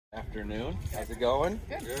Afternoon. How's it going?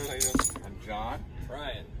 Good. Good, how you doing? I'm John.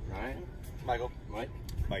 Ryan. Ryan. Michael. Mike.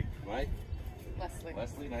 Mike. Mike. Leslie.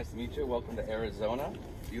 Leslie, nice to meet you. Welcome to Arizona.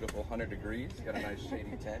 Beautiful 100 degrees. Got a nice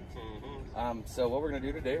shady tent. So what we're going to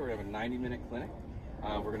do today, we're going to have a 90-minute clinic.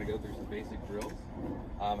 We're going to go through some basic drills.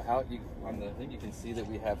 Out on the thing, you can see that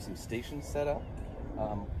we have some stations set up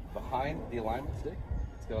behind the alignment stick.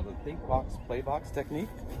 It's called the Think Box, Play Box technique.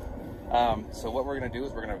 So what we're going to do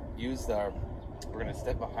is we're going to use we're going to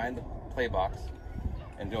step behind the play box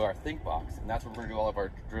and do our think box, and that's where we're going to do all of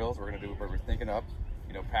our drills. We're going to do where we're thinking up,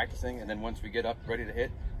 practicing, and then once we get up ready to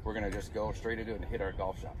hit, we're going to just go straight into it and hit our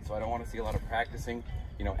golf shot. So I don't want to see a lot of practicing,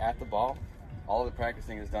 at the ball. All of the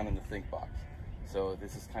practicing is done in the think box. So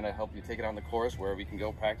this is kind of help you take it on the course where we can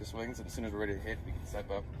go practice swings, and as soon as we're ready to hit, we can step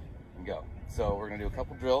up and go. So we're going to do a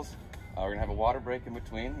couple drills. We're going to have a water break in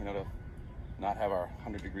between, to not have our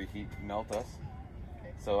 100-degree heat melt us.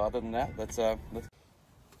 So other than that, let's. All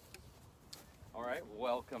right,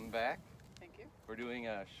 welcome back. Thank you. We're doing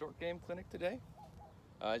a short game clinic today.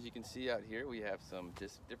 As you can see out here, we have some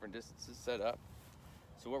different distances set up.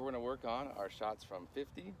 So what we're going to work on are shots from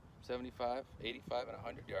 50, 75, 85, and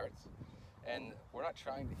 100 yards. And we're not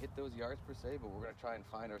trying to hit those yards per se, but we're going to try and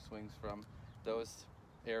find our swings from those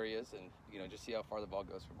areas and just see how far the ball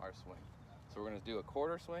goes from our swing. So we're going to do a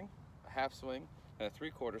quarter swing, a half swing, and a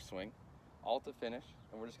three-quarter swing, all to finish,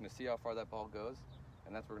 and we're just going to see how far that ball goes,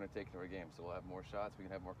 and that's what we're going to take into our game. So we'll have more shots, we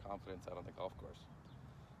can have more confidence out on the golf course.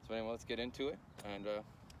 So anyway, let's get into it. And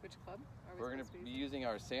which club are we we're going to be using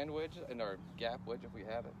our sand wedge and our gap wedge if we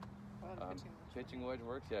have it. Pitching wedge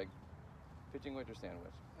works, yeah. Pitching wedge or sand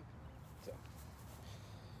wedge. Okay. So,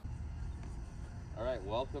 all right,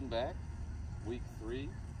 welcome back. Week 3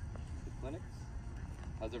 of the clinics.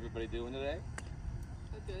 How's everybody doing today?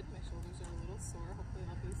 Good. My shoulders are a little sore. Hopefully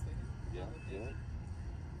not these things. Yeah, good.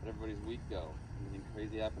 How'd everybody's week go? Anything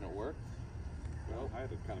crazy happen at work? Well, I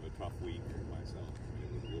had a kind of a tough week myself.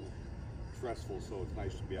 It was a little stressful, so it's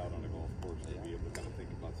nice to be out on a golf course and be able to kind of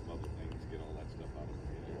think about some other things, get all that stuff out of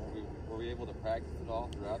the way. Were we able to practice it all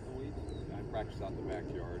throughout the week? I practice out in the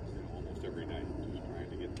backyard, almost every night, just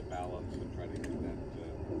trying to get the balance and try to get that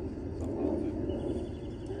somehow that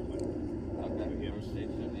okay.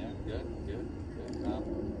 Rotation, yeah, good.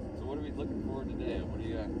 So what are we looking for today? What do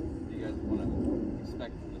you guys want to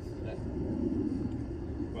expect from this today?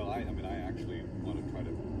 Well, I actually want to try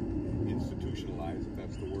to institutionalize, if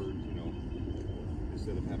that's the word,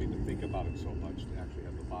 instead of having to think about it so much, to actually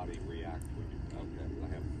have the body react when you okay. I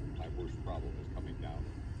have my worst problem is coming down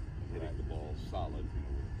and hitting the ball solid,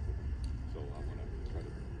 so I want to try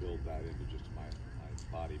to build that into just my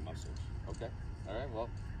body muscles. Okay. All right. Well,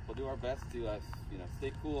 we'll do our best to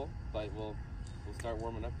stay cool, but we'll start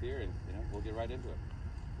warming up here, and we'll get right into it.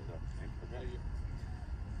 So, okay.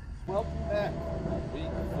 Welcome back.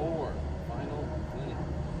 Week 4, final clinic.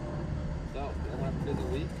 So, everyone have a busy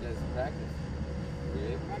week. You guys practice.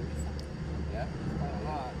 Yeah, it's kind of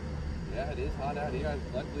hot. Yeah, it is hot out here.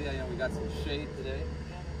 Luckily, we got some shade today.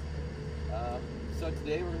 So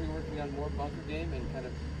today we're going to be working on more bunker game and kind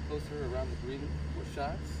of closer around the green with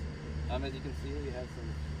shots. As you can see, we have some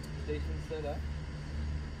stations set up.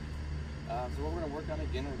 So what we're going to work on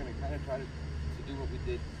again, we're going to kind of try to do what we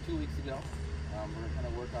did 2 weeks ago. We're going to kind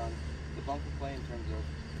of work on the bunker play in terms of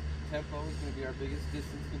tempo is going to be our biggest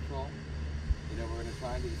distance control. We're going to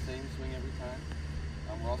try and do the same swing every time.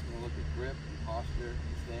 We're also going to look at grip and posture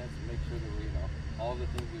and stance and make sure that we, all of the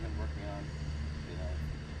things we've been working on,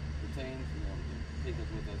 retained, we can take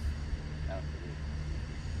those with us out the week.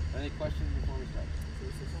 Any questions before we start?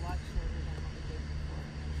 So this is a lot shorter than what we did before.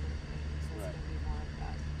 So it's going to be more of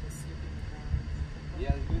that, just sweeping the ground.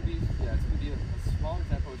 Yeah, it's going to be a smaller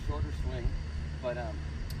tempo, shorter swing, but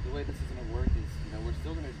the way this is going to work is, we're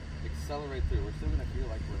still going to accelerate through. We're still going to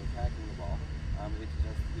feel like we're attacking the ball. It's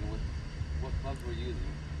just, what clubs we're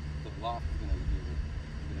using.